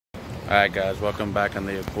Alright guys, welcome back on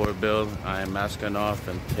the Accord build. I am masking off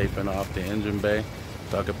and taping off the engine bay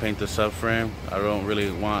so I can paint the subframe. I don't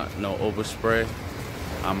really want no overspray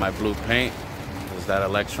on my blue paint because that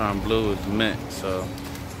Electron blue is mint, so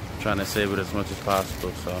I'm trying to save it as much as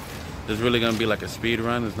possible. So this is really going to be like a speed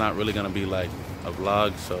run. It's not really going to be like a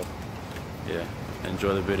vlog, so yeah,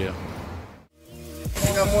 enjoy the video.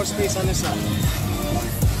 I got more space on this side.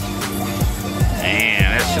 Man,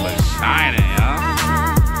 that shit looks shiny, huh?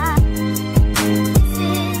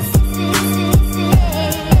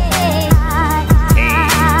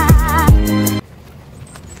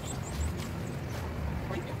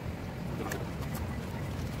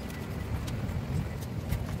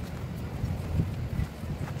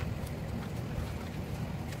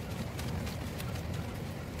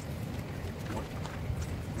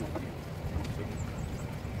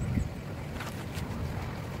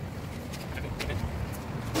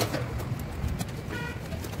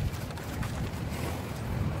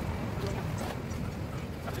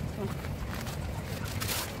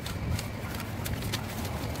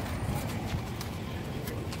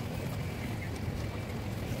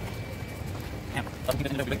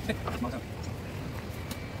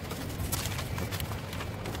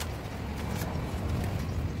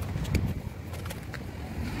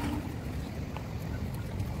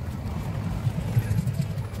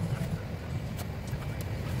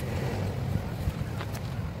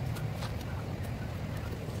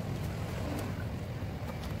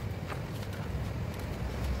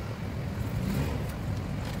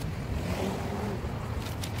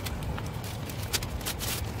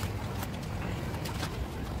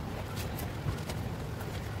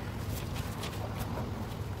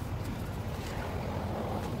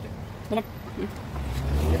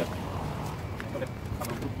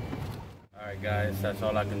 Alright guys, that's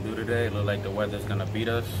all I can do today. It looks like the weather's gonna beat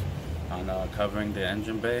us on covering the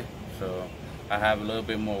engine bay. So I have a little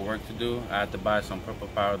bit more work to do. I have to buy some Purple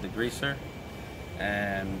Power degreaser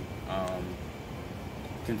and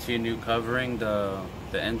continue covering the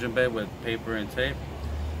engine bay with paper and tape.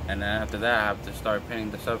 And then after that I have to start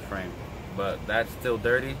painting the subframe. But that's still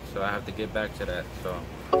dirty, so I have to get back to that. So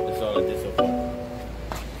that's all I did so far.